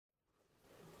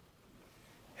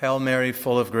Hail Mary,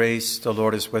 full of grace, the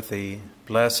Lord is with thee.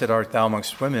 Blessed art thou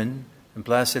amongst women, and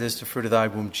blessed is the fruit of thy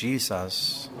womb,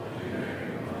 Jesus. Holy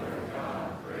Mary, Mother of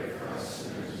God, pray for us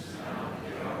sinners now and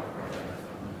at the hour of our death.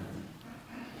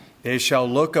 Amen. They shall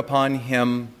look upon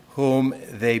him whom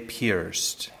they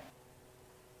pierced.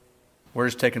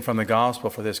 Words taken from the Gospel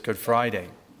for this Good Friday,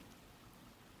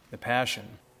 the Passion.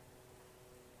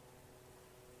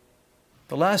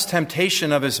 The last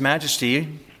temptation of His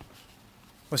Majesty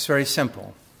was very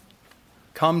simple.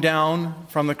 Come down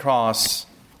from the cross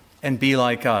and be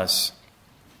like us.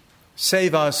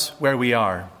 Save us where we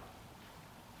are.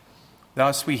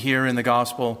 Thus we hear in the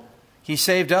Gospel, He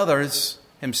saved others,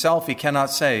 Himself He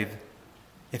cannot save.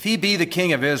 If He be the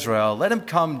King of Israel, let Him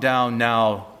come down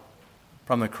now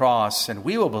from the cross, and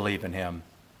we will believe in Him.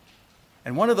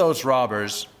 And one of those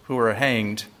robbers who were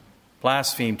hanged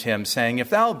blasphemed Him, saying, If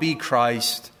thou be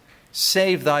Christ,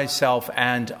 save thyself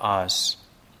and us.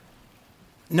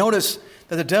 Notice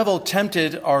that the devil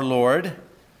tempted our Lord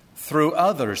through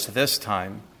others this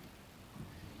time,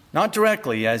 not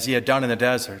directly as he had done in the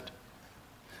desert.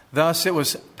 Thus it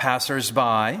was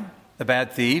passers-by, the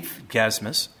bad thief,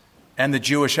 Gesmus, and the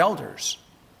Jewish elders.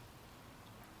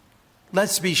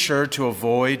 Let's be sure to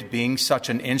avoid being such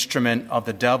an instrument of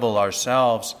the devil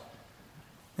ourselves.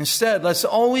 Instead, let's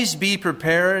always be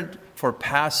prepared for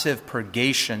passive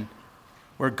purgation,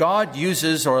 where God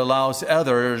uses or allows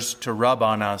others to rub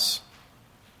on us.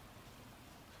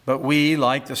 But we,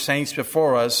 like the saints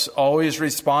before us, always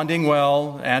responding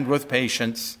well and with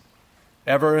patience,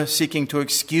 ever seeking to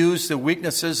excuse the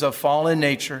weaknesses of fallen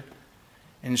nature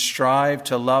and strive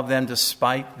to love them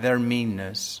despite their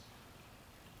meanness.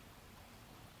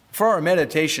 For our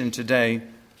meditation today,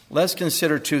 let's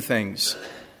consider two things.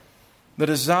 The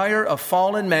desire of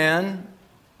fallen man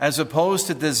as opposed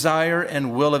to the desire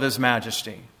and will of His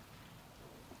Majesty.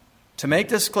 To make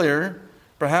this clear,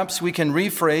 perhaps we can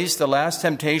rephrase the last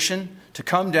temptation to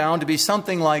come down to be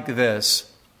something like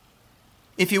this.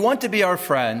 If you want to be our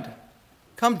friend,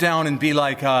 come down and be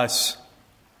like us.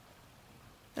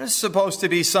 There's supposed to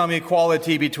be some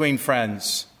equality between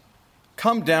friends.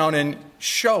 Come down and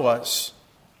show us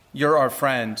you're our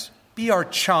friend. Be our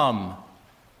chum.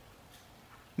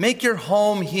 Make your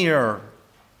home here.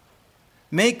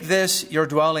 Make this your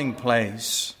dwelling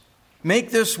place.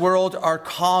 Make this world our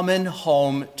common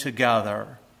home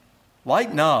together.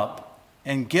 Lighten up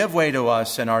and give way to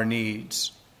us in our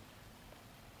needs.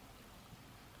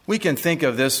 We can think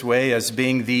of this way as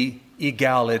being the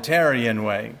egalitarian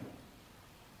way,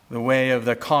 the way of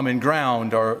the common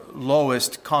ground or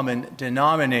lowest common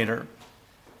denominator.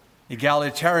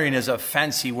 Egalitarian is a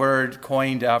fancy word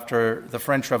coined after the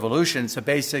French Revolution, so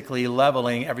basically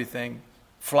leveling everything,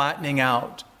 flattening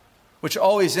out, which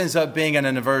always ends up being an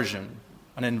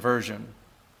inversion.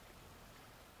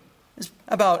 It's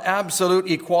about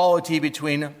absolute equality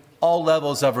between all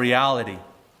levels of reality,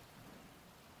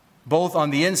 both on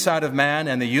the inside of man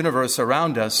and the universe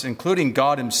around us, including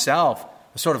God Himself,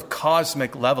 a sort of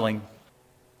cosmic leveling.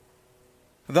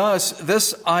 Thus,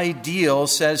 this ideal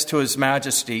says to His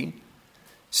Majesty,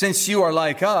 since you are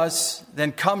like us,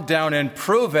 then come down and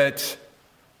prove it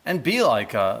and be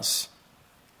like us.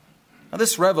 Now,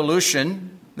 this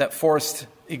revolution that forced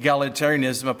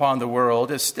egalitarianism upon the world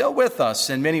is still with us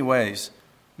in many ways,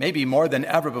 maybe more than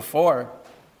ever before,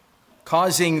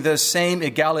 causing the same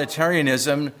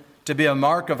egalitarianism to be a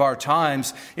mark of our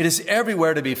times. It is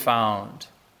everywhere to be found.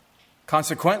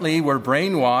 Consequently, we're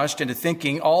brainwashed into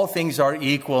thinking all things are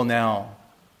equal now.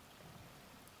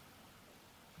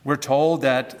 We're told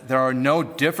that there are no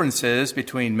differences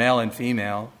between male and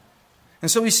female. And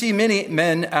so we see many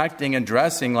men acting and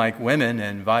dressing like women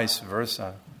and vice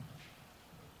versa.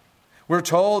 We're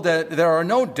told that there are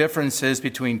no differences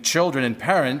between children and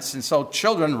parents, and so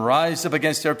children rise up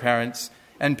against their parents,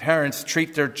 and parents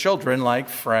treat their children like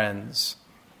friends.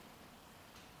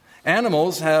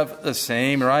 Animals have the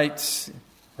same rights,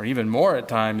 or even more at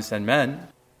times, than men.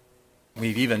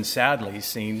 We've even sadly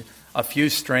seen a few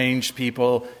strange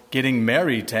people getting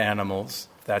married to animals,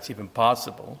 if that's even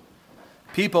possible.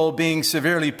 People being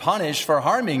severely punished for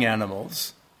harming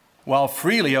animals while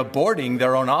freely aborting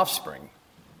their own offspring.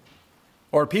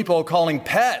 Or people calling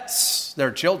pets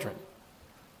their children.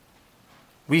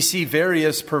 We see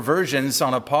various perversions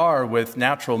on a par with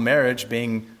natural marriage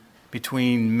being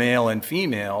between male and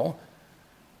female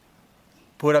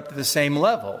put up to the same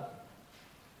level.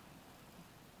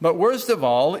 But worst of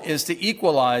all is the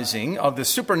equalizing of the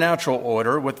supernatural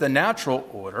order with the natural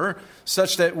order,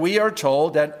 such that we are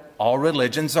told that all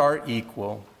religions are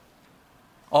equal.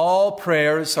 All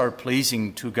prayers are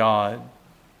pleasing to God.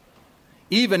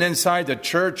 Even inside the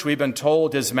church, we've been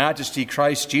told His Majesty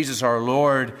Christ Jesus our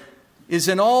Lord is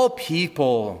in all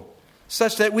people,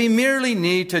 such that we merely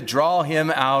need to draw Him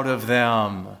out of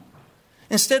them,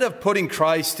 instead of putting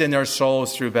Christ in their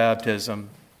souls through baptism.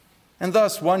 And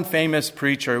thus one famous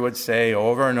preacher would say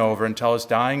over and over until his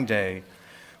dying day,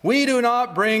 "We do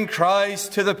not bring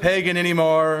Christ to the pagan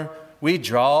anymore, we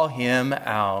draw him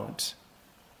out."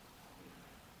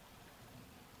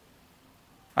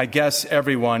 I guess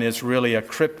everyone is really a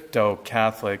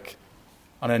crypto-Catholic,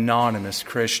 an anonymous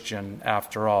Christian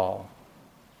after all.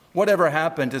 Whatever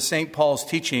happened to St. Paul's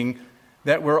teaching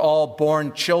that we're all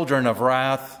born children of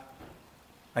wrath?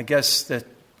 I guess the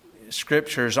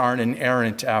Scriptures aren't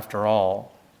inerrant after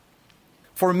all.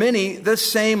 For many,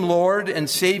 this same Lord and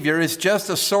Savior is just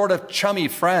a sort of chummy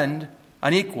friend,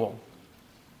 an equal.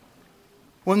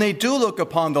 When they do look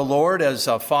upon the Lord as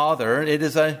a father, it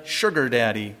is a sugar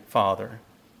daddy father,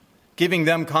 giving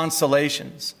them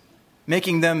consolations,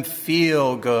 making them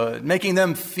feel good, making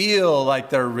them feel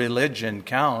like their religion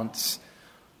counts.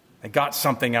 They got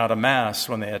something out of Mass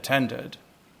when they attended.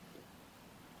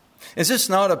 Is this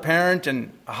not apparent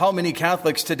in how many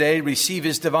Catholics today receive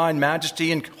His Divine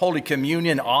Majesty in Holy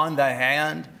Communion on the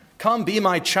hand? Come, be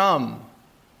my chum.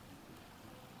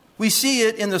 We see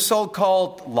it in the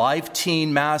so-called live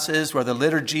teen masses, where the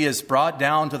liturgy is brought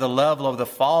down to the level of the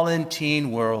fallen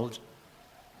teen world,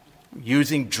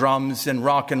 using drums and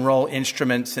rock and roll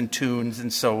instruments and tunes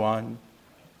and so on.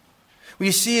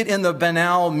 We see it in the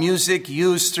banal music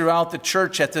used throughout the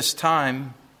church at this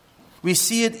time. We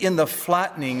see it in the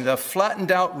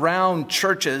flattened out round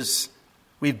churches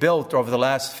we've built over the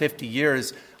last 50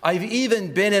 years. I've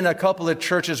even been in a couple of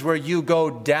churches where you go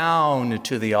down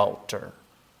to the altar.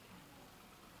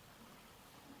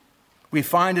 We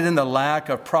find it in the lack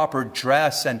of proper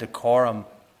dress and decorum.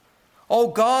 "Oh,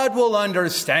 God will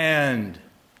understand,"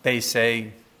 they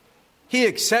say. "He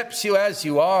accepts you as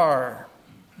you are,"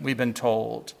 we've been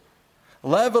told.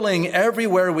 Leveling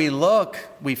everywhere we look,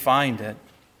 we find it.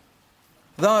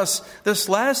 Thus, this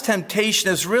last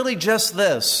temptation is really just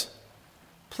this: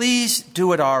 please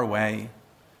do it our way.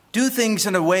 Do things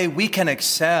in a way we can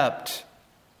accept.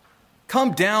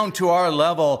 Come down to our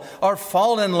level, our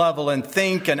fallen level, and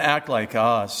think and act like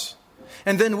us.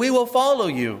 And then we will follow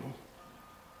you.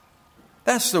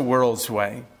 That's the world's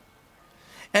way.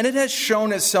 And it has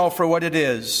shown itself for what it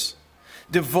is: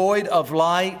 devoid of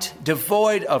light,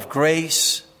 devoid of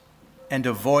grace, and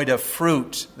devoid of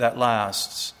fruit that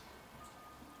lasts.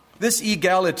 This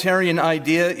egalitarian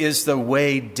idea is the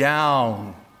way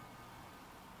down.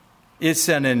 It's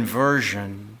an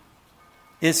inversion.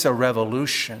 It's a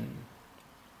revolution.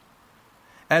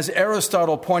 As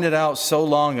Aristotle pointed out so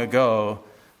long ago,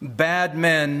 bad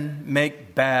men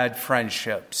make bad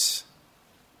friendships.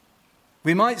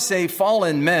 We might say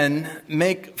fallen men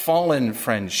make fallen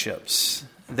friendships.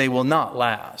 They will not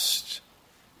last.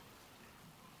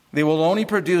 They will only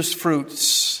produce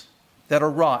fruits that are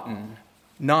rotten,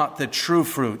 not the true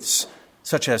fruits,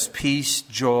 such as peace,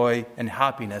 joy, and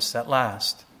happiness that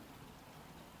last.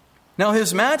 Now,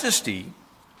 His Majesty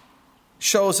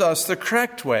shows us the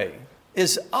correct way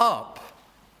is up.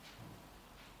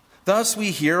 Thus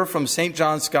we hear from St.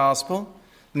 John's Gospel,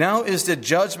 "Now is the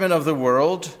judgment of the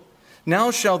world. Now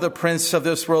shall the prince of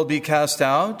this world be cast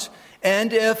out.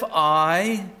 And if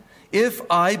I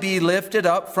be lifted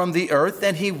up from the earth,"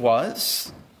 and He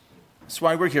was. That's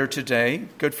why we're here today,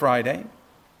 Good Friday.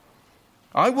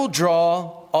 "I will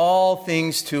draw all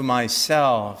things to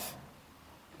myself."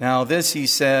 Now this He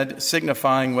said,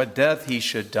 signifying what death He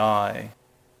should die.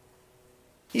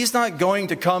 He's not going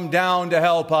to come down to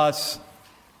help us,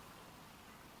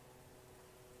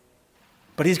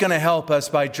 but He's going to help us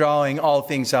by drawing all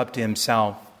things up to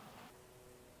Himself.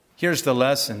 Here's the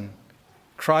lesson: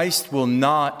 Christ will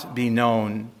not be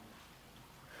known,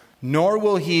 nor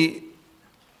will He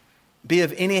be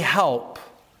of any help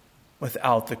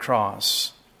without the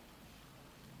cross.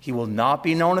 He will not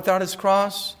be known without His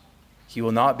cross. He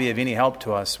will not be of any help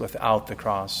to us without the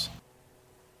cross.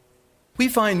 We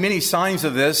find many signs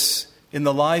of this in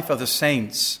the life of the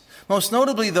saints, most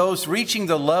notably those reaching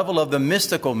the level of the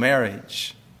mystical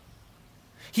marriage.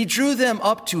 He drew them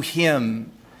up to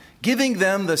Him, giving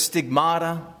them the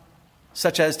stigmata,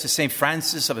 such as to St.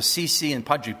 Francis of Assisi and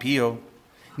Padre Pio,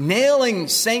 nailing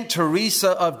St.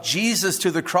 Teresa of Jesus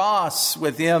to the cross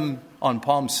with him on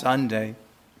Palm Sunday,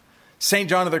 St.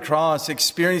 John of the Cross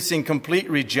experiencing complete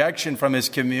rejection from his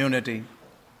community,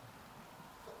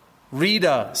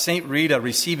 Saint Rita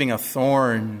receiving a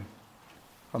thorn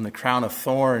from the crown of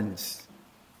thorns,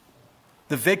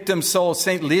 the victim soul,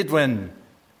 St. Lidwin,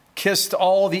 kissed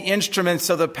all the instruments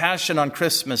of the Passion on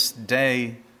Christmas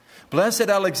Day, Blessed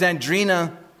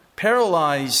Alexandrina,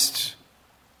 paralyzed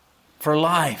for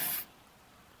life,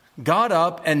 got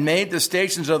up and made the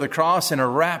Stations of the Cross in a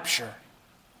rapture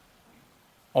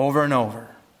over and over.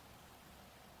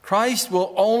 Christ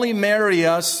will only marry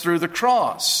us through the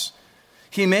cross.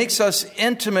 He makes us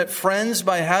intimate friends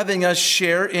by having us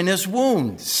share in his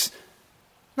wounds,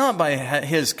 not by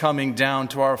his coming down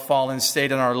to our fallen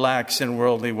state and our lacks in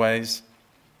worldly ways.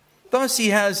 Thus he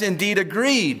has indeed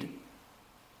agreed.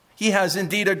 He has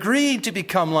indeed agreed to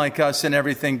become like us in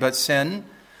everything but sin,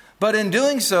 but in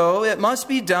doing so, it must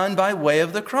be done by way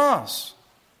of the cross,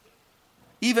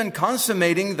 even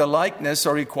consummating the likeness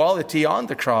or equality on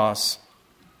the cross.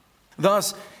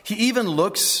 Thus, he even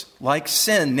looks like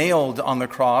sin nailed on the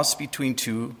cross between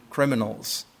two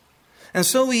criminals. And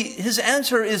so his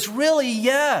answer is really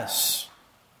yes.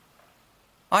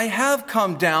 I have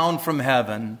come down from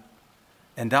heaven,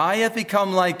 and I have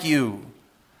become like you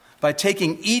by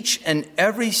taking each and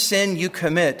every sin you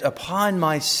commit upon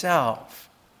myself.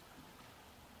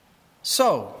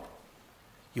 So,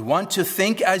 you want to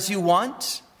think as you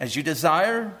want, as you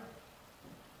desire?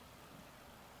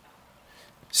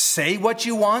 Say what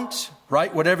you want,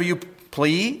 write whatever you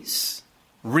please,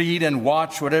 read and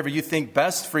watch whatever you think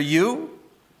best for you?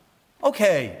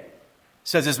 Okay,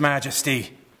 says His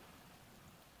Majesty.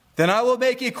 Then I will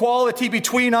make equality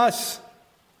between us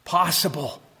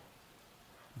possible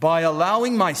by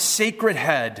allowing my sacred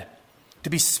head to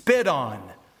be spit on,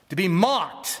 to be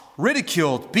mocked,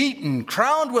 ridiculed, beaten,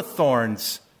 crowned with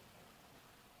thorns.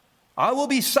 I will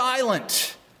be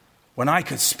silent when I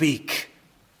could speak.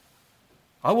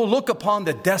 I will look upon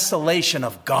the desolation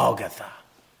of Golgotha.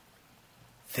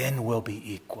 Then we'll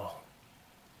be equal.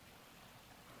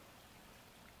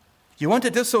 You want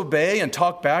to disobey and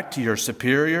talk back to your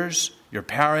superiors, your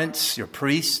parents, your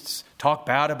priests, talk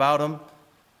bad about them?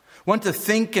 Want to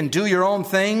think and do your own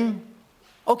thing?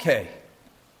 Okay.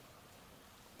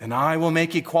 Then I will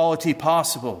make equality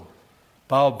possible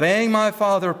by obeying my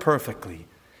Father perfectly,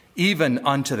 even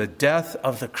unto the death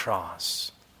of the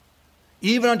cross,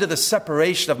 even unto the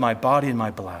separation of my body and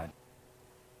my blood.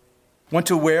 Want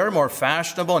to wear more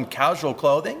fashionable and casual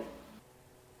clothing?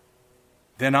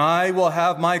 Then I will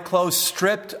have my clothes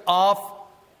stripped off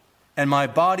and my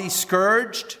body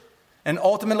scourged and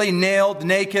ultimately nailed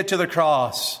naked to the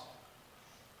cross.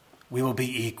 We will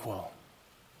be equal.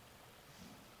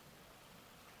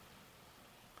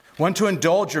 Want to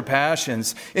indulge your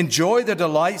passions, enjoy the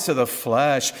delights of the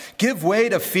flesh, give way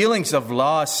to feelings of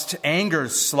lust, anger,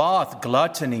 sloth,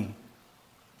 gluttony.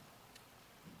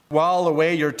 While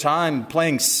away your time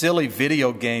playing silly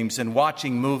video games and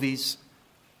watching movies.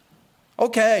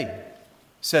 Okay,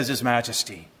 says His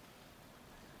Majesty.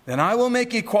 Then I will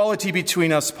make equality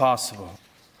between us possible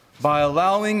by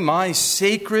allowing my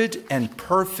sacred and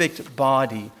perfect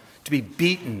body to be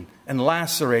beaten and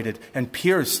lacerated and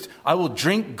pierced. I will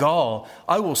drink gall.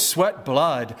 I will sweat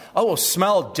blood. I will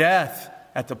smell death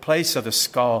at the place of the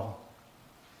skull.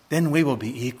 Then we will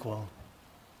be equal.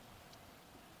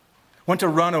 Want to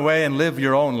run away and live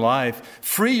your own life?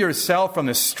 Free yourself from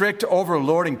the strict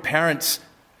overlording parents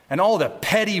and all the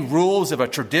petty rules of a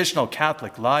traditional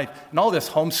Catholic life and all this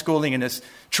homeschooling in this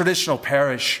traditional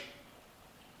parish.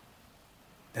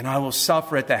 Then I will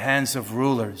suffer at the hands of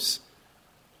rulers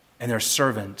and their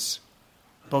servants,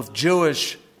 both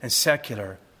Jewish and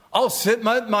secular. I'll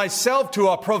submit myself to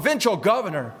a provincial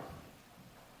governor,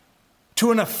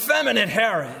 to an effeminate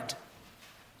Herod.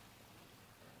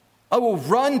 I will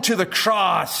run to the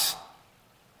cross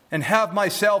and have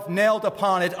myself nailed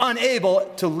upon it, unable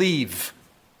to leave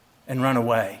and run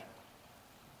away.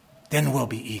 Then we'll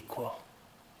be equal.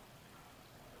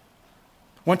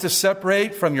 Want to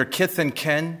separate from your kith and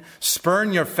kin,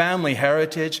 spurn your family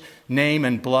heritage, name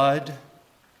and blood?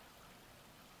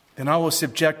 Then I will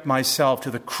subject myself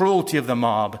to the cruelty of the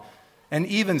mob and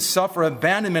even suffer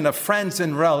abandonment of friends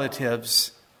and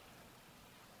relatives.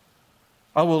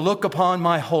 I will look upon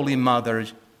my Holy Mother,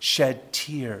 shed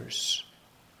tears,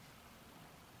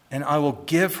 and I will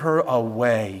give her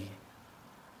away,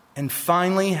 and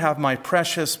finally have my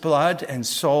precious blood and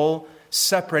soul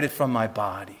separated from my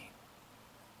body.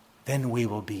 Then we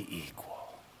will be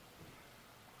equal.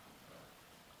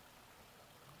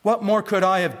 What more could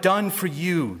I have done for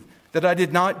you that I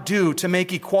did not do to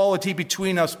make equality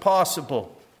between us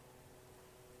possible?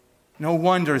 No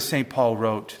wonder St. Paul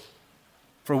wrote,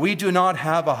 for we do not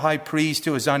have a high priest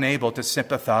who is unable to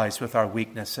sympathize with our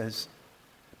weaknesses,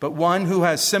 but one who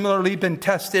has similarly been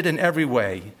tested in every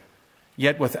way,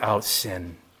 yet without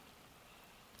sin.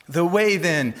 The way,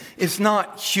 then, is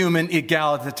not human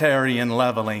egalitarian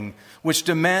leveling, which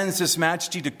demands His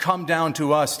Majesty to come down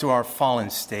to us, to our fallen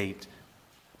state,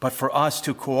 but for us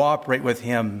to cooperate with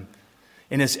him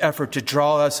in his effort to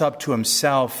draw us up to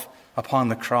himself upon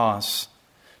the cross,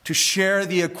 to share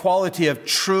the equality of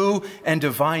true and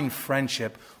divine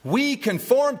friendship. We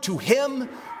conform to him.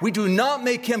 We do not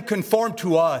make him conform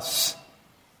to us.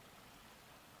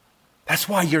 That's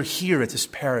why you're here at this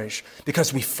parish,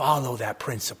 because we follow that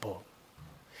principle.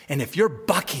 And if you're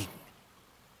bucking,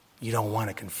 you don't want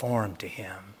to conform to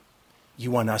him.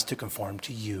 You want us to conform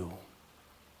to you.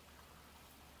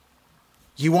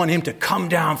 You want him to come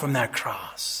down from that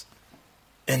cross.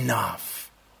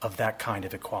 Enough of that kind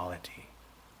of equality.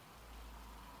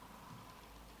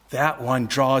 That one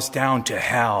draws down to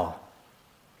hell.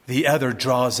 The other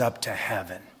draws up to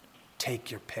heaven.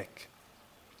 Take your pick.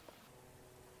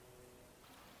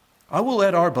 I will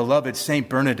let our beloved Saint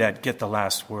Bernadette get the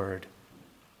last word.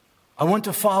 I want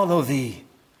to follow thee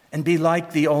and be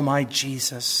like thee, O my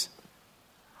Jesus.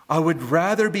 I would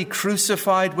rather be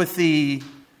crucified with thee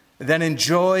than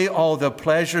enjoy all the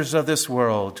pleasures of this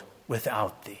world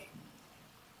without thee.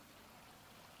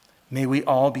 May we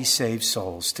all be saved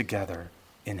souls together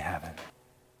in heaven.